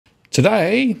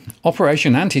Today,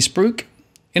 Operation Antispruik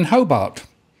in Hobart.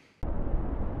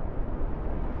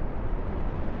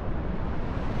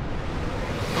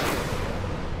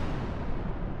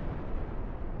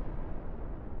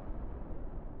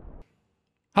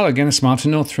 Hello again, it's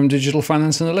Martin North from Digital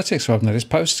Finance Analytics, where I've noticed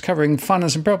posts covering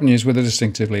finance and property news with a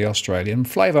distinctively Australian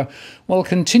flavour, while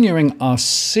continuing our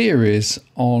series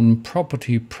on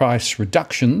property price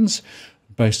reductions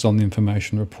based on the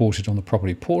information reported on the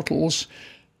property portals.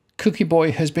 Cookie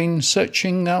Boy has been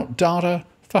searching out data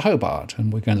for Hobart,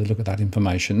 and we're going to look at that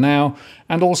information now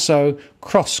and also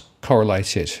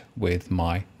cross-correlate it with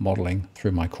my modelling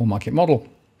through my core market model.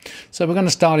 So we're going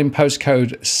to start in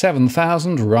postcode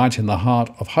 7000, right in the heart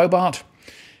of Hobart.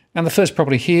 And the first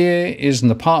property here is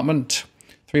an apartment,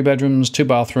 3 bedrooms, 2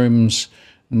 bathrooms,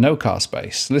 no car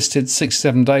space, listed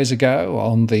 6-7 days ago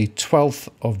on the 12th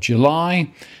of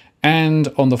July. And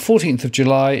on the 14th of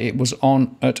July, it was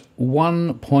on at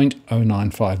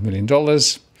 $1.095 million.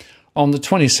 On the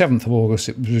 27th of August,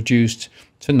 it was reduced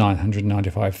to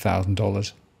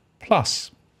 $995,000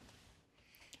 plus.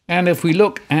 And if we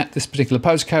look at this particular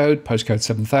postcode, postcode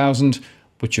 7000,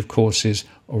 which of course is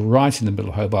right in the middle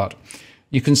of Hobart,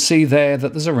 you can see there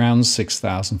that there's around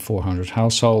 6,400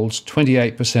 households.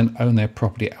 28% own their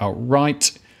property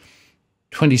outright,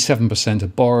 27% are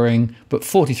borrowing, but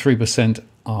 43%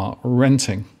 are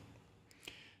renting.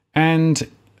 And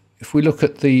if we look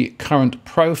at the current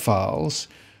profiles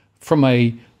from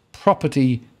a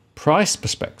property price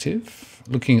perspective,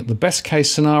 looking at the best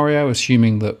case scenario,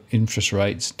 assuming that interest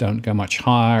rates don't go much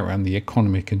higher and the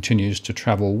economy continues to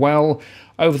travel well,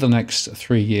 over the next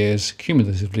 3 years,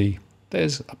 cumulatively,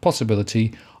 there's a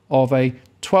possibility of a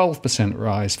 12%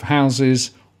 rise for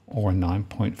houses or a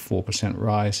 9.4%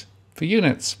 rise for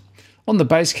units. On the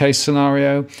base case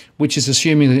scenario, which is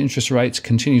assuming that interest rates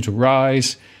continue to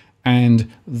rise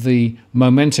and the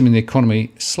momentum in the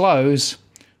economy slows,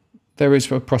 there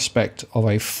is a prospect of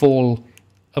a fall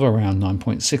of around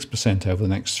 9.6% over the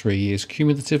next 3 years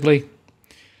cumulatively.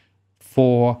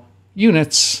 For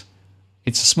units,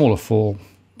 it's a smaller fall,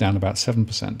 down about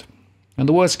 7%. And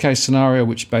the worst case scenario,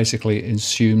 which basically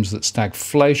assumes that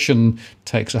stagflation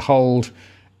takes a hold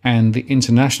and the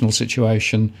international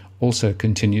situation also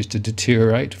continues to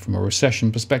deteriorate from a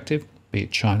recession perspective, be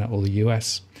it China or the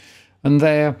US. And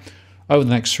there, over the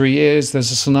next 3 years,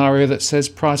 there's a scenario that says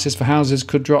prices for houses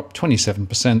could drop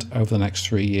 27% over the next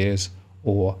 3 years,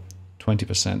 or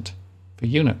 20% for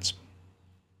units.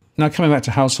 Now, coming back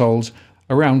to households,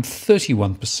 around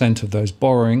 31% of those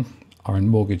borrowing are in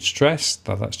mortgage stress,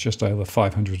 that's just over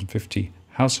 550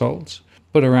 households,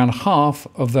 but around half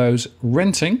of those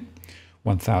renting,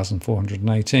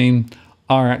 1,418,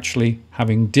 are actually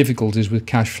having difficulties with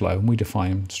cash flow. And we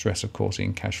define stress, of course,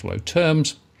 in cash flow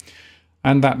terms.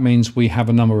 And that means we have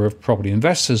a number of property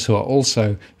investors who are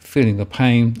also feeling the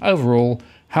pain. Overall,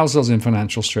 households in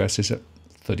financial stress is at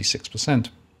 36%.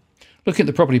 Looking at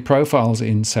the property profiles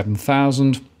in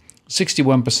 7,000,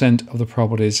 61% of the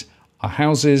properties are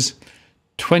houses,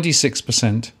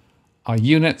 26% are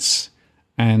units,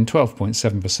 and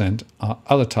 12.7% are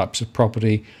other types of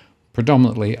property,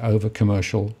 predominantly over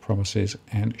commercial premises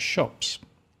and shops.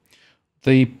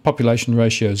 The population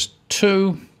ratio is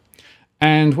 2,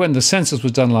 and when the census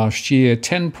was done last year,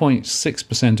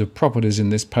 10.6% of properties in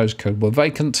this postcode were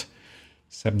vacant,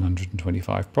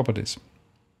 725 properties.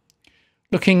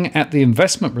 Looking at the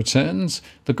investment returns,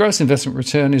 the gross investment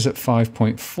return is at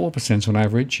 5.4% on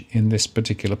average in this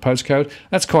particular postcode.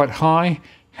 That's quite high,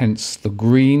 hence the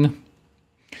green.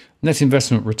 Net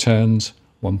investment returns,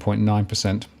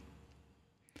 1.9%.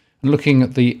 Looking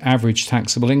at the average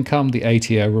taxable income, the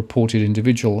ATO reported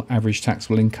individual average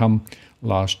taxable income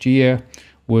last year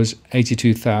was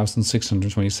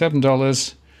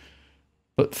 $82,627.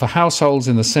 But for households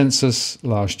in the census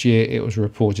last year, it was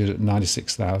reported at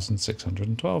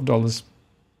 $96,612.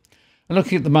 And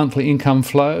looking at the monthly income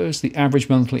flows, the average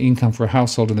monthly income for a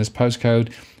household in this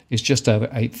postcode is just over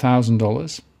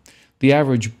 $8,000. The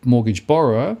average mortgage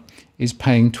borrower is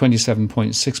paying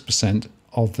 27.6%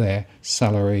 of their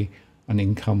salary and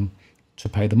income to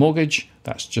pay the mortgage.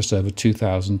 That's just over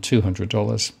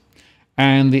 $2,200.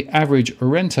 And the average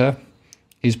renter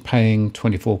is paying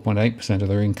 24.8% of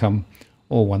their income,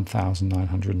 or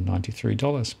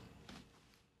 $1,993.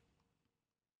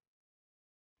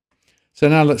 So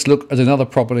now let's look at another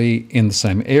property in the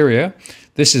same area.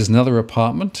 This is another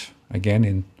apartment, again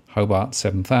in Hobart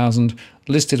 7000,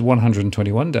 listed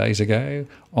 121 days ago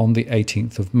on the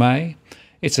 18th of May.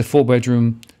 It's a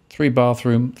 4-bedroom,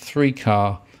 3-bathroom,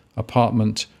 3-car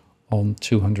apartment on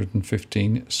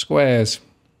 215 squares.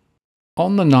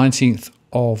 On the 19th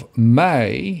of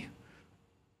May,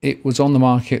 it was on the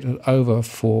market at over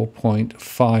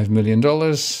 $4.5 million.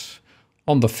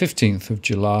 On the 15th of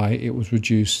July, it was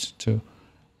reduced to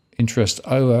interest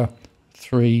over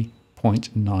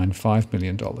 $3.95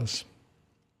 million.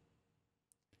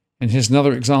 And here's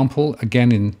another example,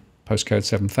 again in postcode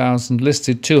 7000,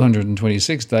 listed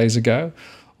 226 days ago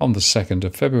on the 2nd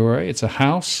of February. It's a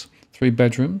house, 3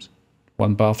 bedrooms,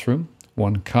 1 bathroom,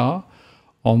 1 car,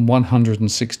 on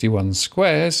 161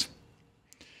 squares.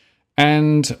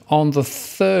 And on the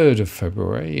 3rd of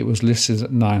February, it was listed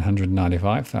at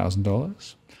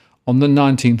 $995,000. On the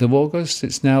 19th of August,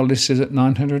 it's now listed at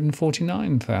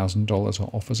 $949,000 or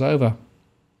offers over.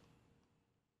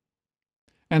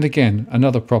 And again,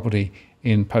 another property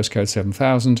in postcode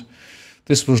 7000.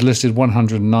 This was listed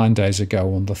 109 days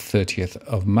ago on the 30th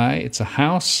of May. It's a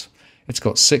house. It's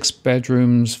got 6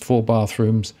 bedrooms, 4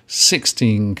 bathrooms,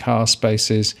 16 car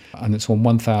spaces, and it's on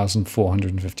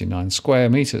 1,459 square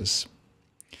meters.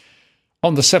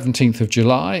 On the 17th of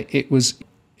July, it was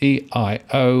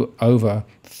EIO over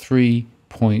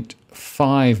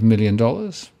 $3.5 million.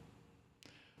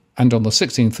 And on the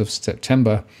 16th of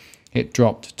September, it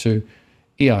dropped to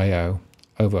EIO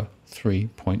over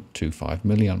 $3.25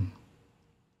 million.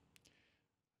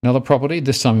 Another property,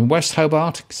 this time in West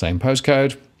Hobart, same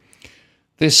postcode.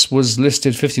 This was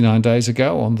listed 59 days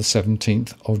ago on the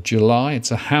 17th of July.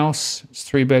 It's a house, it's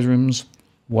 3 bedrooms,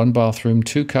 1 bathroom,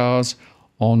 2 cars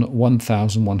on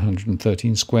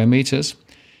 1,113 square meters.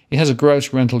 It has a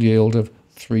gross rental yield of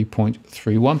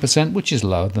 3.31%, which is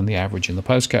lower than the average in the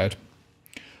postcode.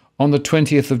 On the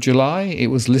 20th of July, it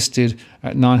was listed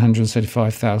at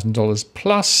 $975,000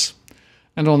 plus,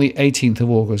 and on the 18th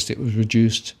of August, it was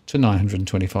reduced to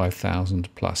 $925,000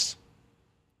 plus.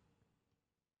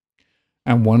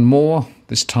 And one more,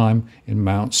 this time in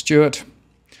Mount Stewart,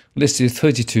 listed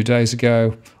 32 days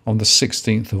ago on the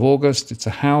 16th of August. It's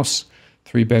a house,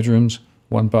 3 bedrooms,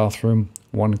 1 bathroom,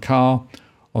 1 car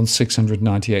on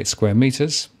 698 square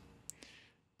meters.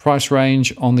 Price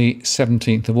range on the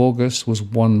 17th of August was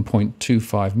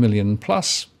 $1.25 million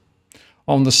plus.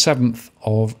 On the 7th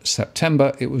of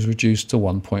September, it was reduced to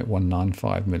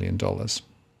 $1.195 million.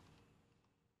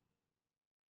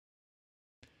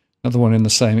 Another one in the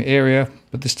same area,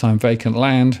 but this time vacant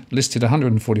land, listed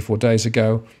 144 days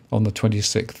ago on the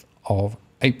 26th of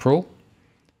April.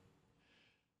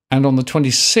 And on the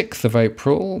 26th of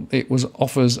April, it was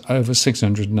offers over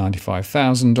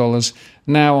 $695,000.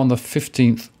 Now on the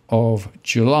 15th of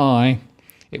July,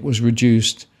 it was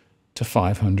reduced to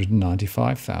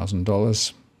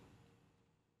 $595,000.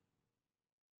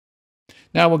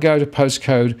 Now we'll go to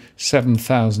postcode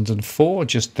 7004,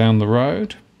 just down the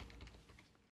road.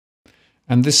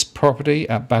 And this property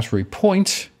at Battery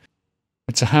Point,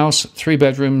 it's a house, 3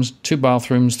 bedrooms, 2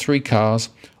 bathrooms, 3 cars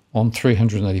on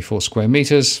 384 square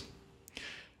meters.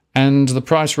 And the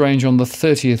price range on the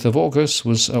 30th of August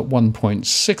was at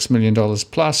 $1.6 million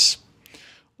plus.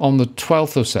 On the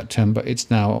 12th of September, it's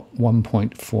now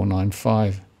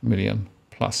 $1.495 million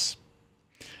plus.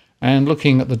 And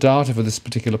looking at the data for this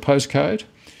particular postcode,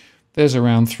 there's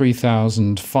around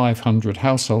 3,500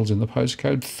 households in the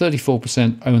postcode.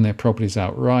 34% own their properties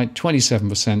outright,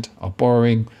 27% are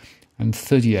borrowing, and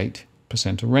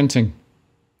 38% are renting.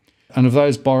 And of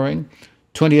those borrowing,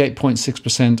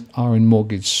 28.6% are in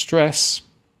mortgage stress,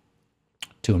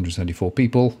 274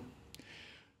 people.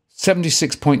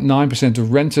 76.9%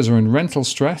 of renters are in rental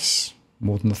stress,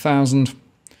 more than 1,000.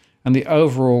 And the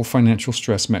overall financial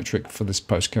stress metric for this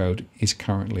postcode is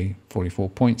currently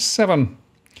 44.7.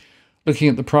 Looking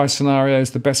at the price scenarios,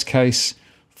 the best case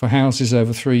for houses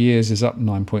over 3 years is up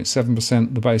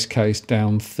 9.7%, the base case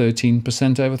down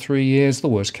 13% over 3 years, the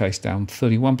worst case down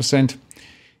 31%.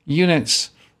 Units,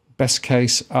 best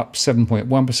case up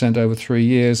 7.1% over 3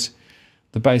 years,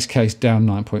 the base case down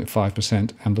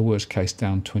 9.5%, and the worst case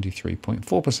down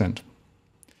 23.4%.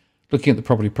 Looking at the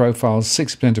property profiles,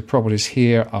 6% of properties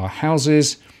here are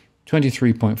houses,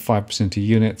 23.5% are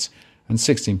units, and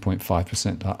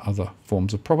 16.5% are other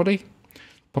forms of property.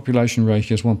 Population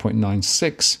ratio is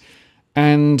 1.96,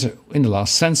 and in the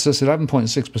last census,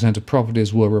 11.6% of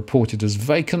properties were reported as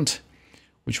vacant,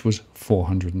 which was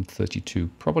 432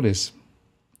 properties.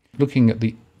 Looking at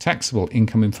the taxable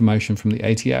income information from the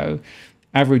ATO,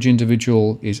 average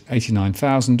individual is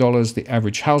 $89,000, the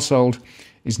average household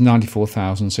is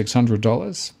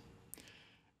 $94,600.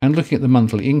 And looking at the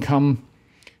monthly income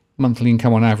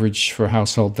on average for a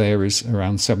household there is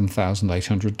around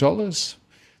 $7,800.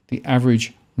 The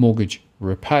average mortgage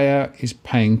repayer is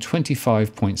paying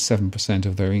 25.7%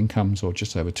 of their incomes, or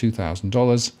just over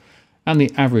 $2,000, and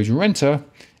the average renter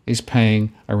is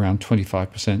paying around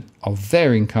 25% of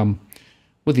their income,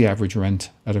 with the average rent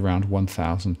at around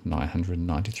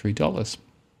 $1,993.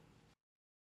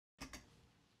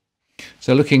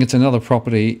 So looking at another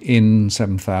property in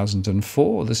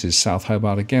 7004, this is South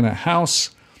Hobart again, a house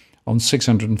on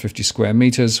 650 square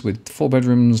metres with 4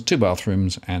 bedrooms, 2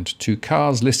 bathrooms and 2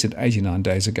 cars, listed 89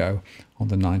 days ago on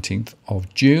the 19th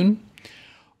of June.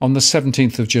 On the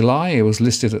 17th of July, it was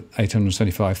listed at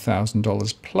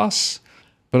 $875,000 plus,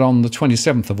 but on the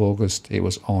 27th of August, it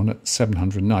was on at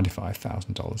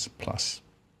 $795,000 plus.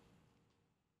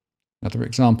 Another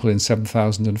example in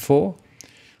 7004,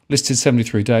 listed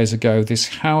 73 days ago, this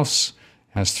house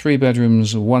has 3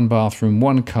 bedrooms, 1 bathroom,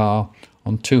 1 car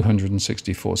on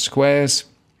 264 squares.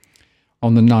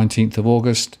 On the 19th of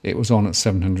August, it was on at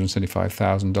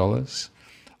 $775,000.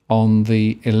 On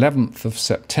the 11th of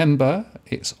September,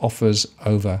 its offers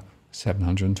over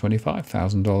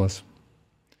 $725,000.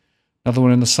 Another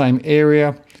one in the same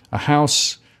area, a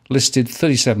house listed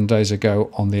 37 days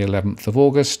ago on the 11th of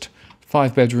August,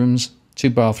 5 bedrooms, 2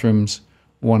 bathrooms,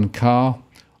 1 car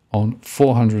on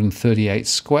 438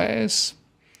 squares.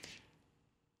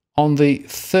 On the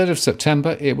 3rd of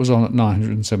September, it was on at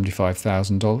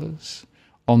 $975,000.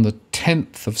 On the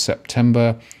 10th of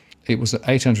September, it was at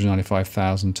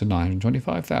 $895,000 to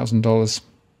 $925,000.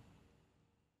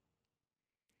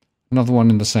 Another one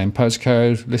in the same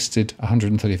postcode, listed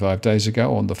 135 days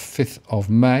ago on the 5th of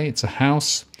May. It's a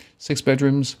house, 6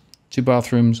 bedrooms, 2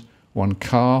 bathrooms, 1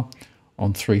 car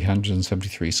on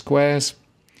 373 squares.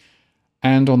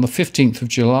 And on the 15th of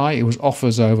July, it was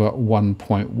offers over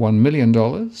 $1.1 million.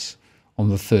 On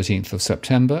the 13th of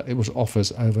September, it was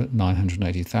offers over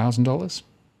 $980,000.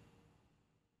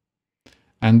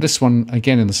 And this one,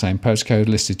 again in the same postcode,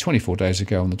 listed 24 days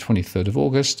ago on the 23rd of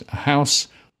August, a house,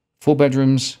 4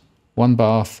 bedrooms, 1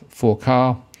 bath, 4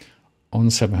 car, on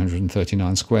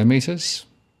 739 square metres.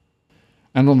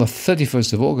 And on the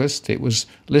 31st of August, it was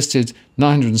listed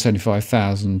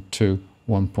 $975,000 to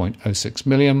 $1.06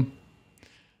 million.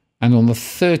 And on the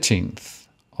 13th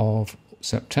of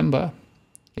September,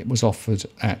 it was offered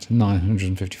at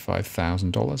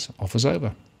 $955,000, offers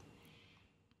over.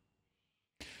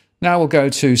 Now we'll go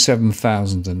to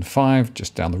 7005,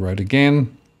 just down the road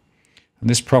again. And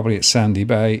this property at Sandy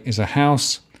Bay is a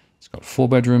house. It's got 4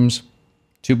 bedrooms,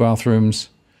 2 bathrooms,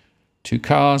 2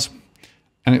 cars,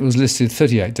 and it was listed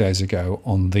 38 days ago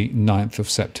on the 9th of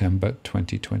September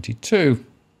 2022.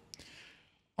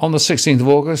 On the 16th of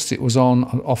August, it was on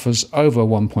offers over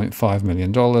 $1.5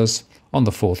 million. On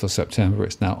the 4th of September,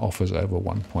 it's now offers over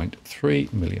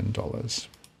 $1.3 million.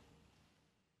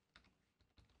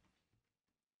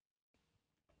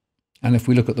 And if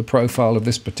we look at the profile of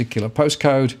this particular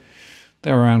postcode,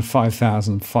 there are around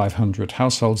 5,500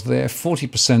 households there.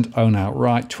 40% own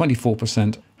outright,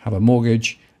 24% have a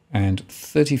mortgage, and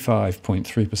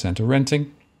 35.3% are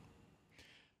renting.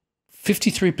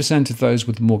 53% of those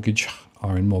with mortgage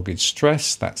are in mortgage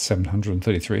stress, that's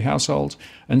 733 households,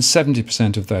 and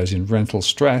 70% of those in rental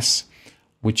stress,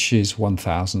 which is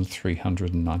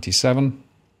 1,397.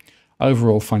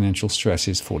 Overall financial stress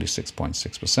is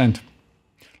 46.6%.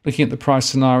 Looking at the price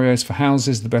scenarios for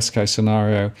houses, the best case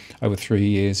scenario over 3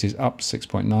 years is up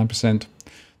 6.9%.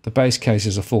 The base case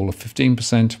is a fall of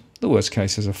 15%. The worst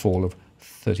case is a fall of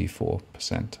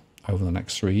 34% over the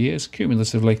next 3 years,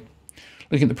 cumulatively.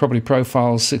 Looking at the property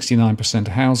profiles, 69%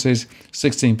 are houses,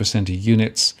 16% are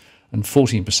units, and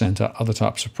 14% are other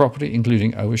types of property,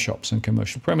 including overshops and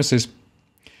commercial premises.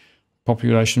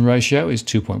 Population ratio is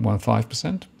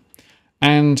 2.15%.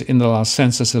 And in the last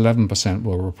census, 11%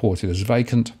 were reported as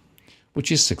vacant, which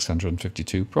is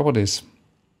 652 properties.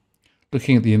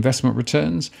 Looking at the investment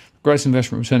returns, the gross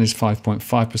investment return is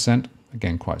 5.5%,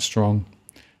 again quite strong.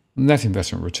 Net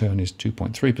investment return is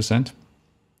 2.3%.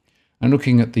 And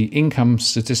looking at the income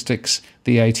statistics,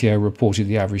 the ATO reported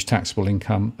the average taxable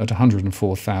income at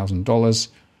 $104,000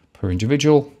 per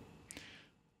individual,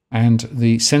 and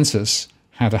the census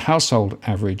had a household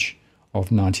average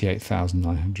of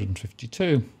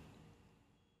 98,952.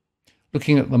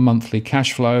 Looking at the monthly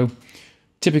cash flow,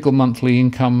 typical monthly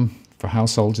income for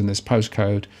households in this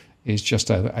postcode is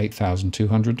just over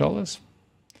 $8,200.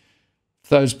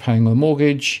 Those paying a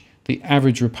mortgage, the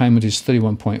average repayment is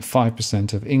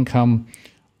 31.5% of income,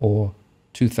 or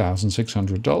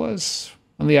 $2,600,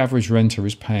 and the average renter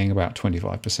is paying about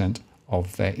 25%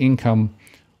 of their income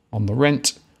on the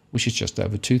rent, which is just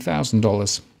over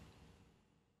 $2,000.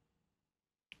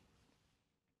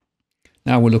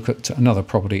 Now we'll look at another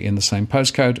property in the same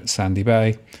postcode, Sandy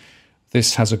Bay.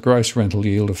 This has a gross rental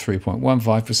yield of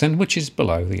 3.15%, which is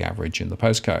below the average in the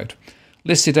postcode.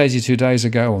 Listed 82 days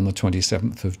ago on the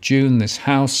 27th of June, this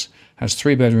house has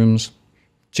 3 bedrooms,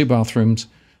 2 bathrooms,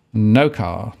 no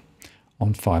car,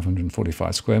 on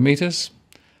 545 square metres.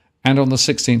 And on the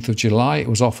 16th of July, it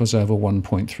was offers over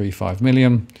 1.35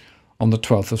 million. On the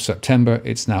 12th of September,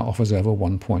 it's now offers over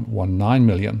 1.19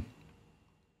 million.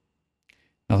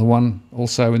 Another one,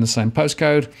 also in the same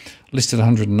postcode, listed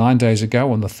 109 days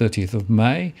ago on the 30th of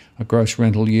May, a gross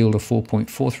rental yield of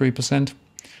 4.43%.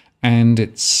 And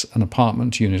it's an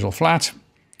apartment, unit or flat,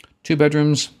 2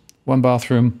 bedrooms, 1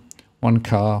 bathroom, 1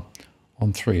 car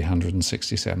on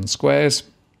 367 squares.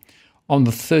 On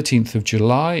the 13th of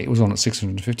July, it was on at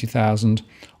 650,000.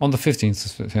 On the 15th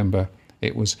of September,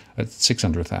 it was at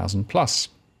 600,000 plus.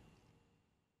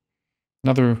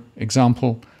 Another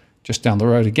example, just down the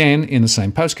road again in the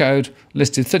same postcode,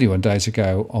 listed 31 days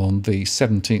ago on the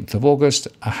 17th of August,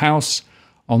 a house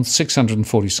on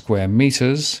 640 square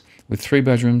metres with 3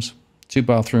 bedrooms, 2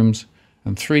 bathrooms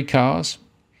and 3 cars.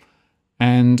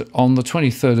 And on the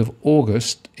 23rd of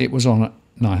August, it was on at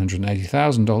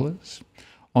 $980,000.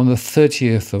 On the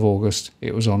 30th of August,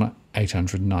 it was on at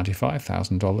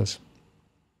 $895,000.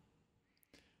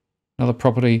 Another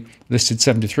property listed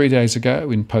 73 days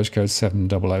ago in postcode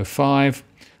 7005,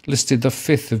 listed the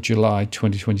 5th of July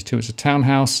 2022. It's a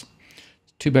townhouse,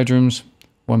 2 bedrooms,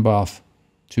 1 bath,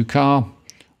 2 car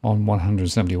on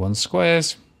 171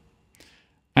 squares.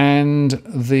 And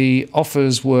the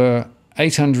offers were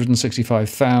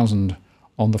 $865,000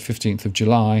 on the 15th of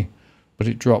July, but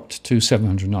it dropped to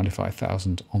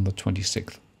 $795,000 on the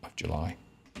 26th of July.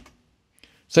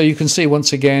 So you can see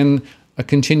once again a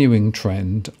continuing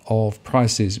trend of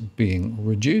prices being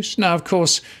reduced. Now, of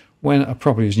course, when a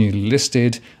property is newly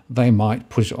listed, they might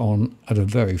put it on at a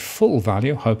very full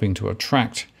value, hoping to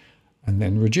attract and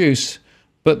then reduce.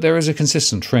 But there is a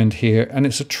consistent trend here, and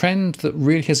it's a trend that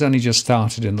really has only just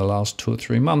started in the last 2 or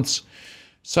 3 months.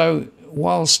 So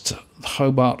whilst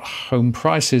Hobart home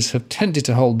prices have tended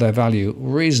to hold their value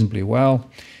reasonably well,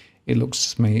 it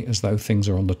looks to me as though things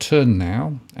are on the turn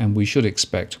now, and we should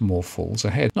expect more falls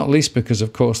ahead. Not least because,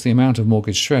 of course, the amount of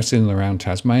mortgage stress in and around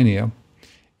Tasmania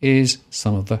is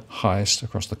some of the highest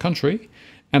across the country,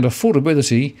 and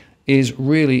affordability is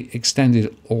really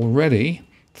extended already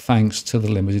thanks to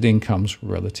the limited incomes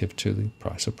relative to the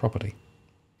price of property.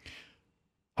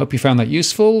 Hope you found that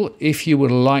useful. If you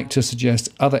would like to suggest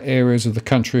other areas of the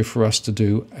country for us to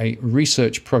do a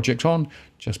research project on,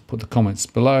 just put the comments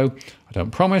below. I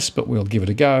don't promise, but we'll give it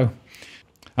a go.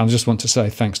 And I just want to say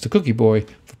thanks to Cookie Boy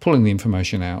for pulling the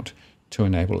information out to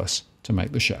enable us to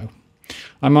make the show.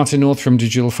 I'm Martin North from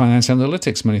Digital Finance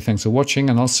Analytics. Many thanks for watching,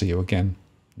 and I'll see you again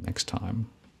next time.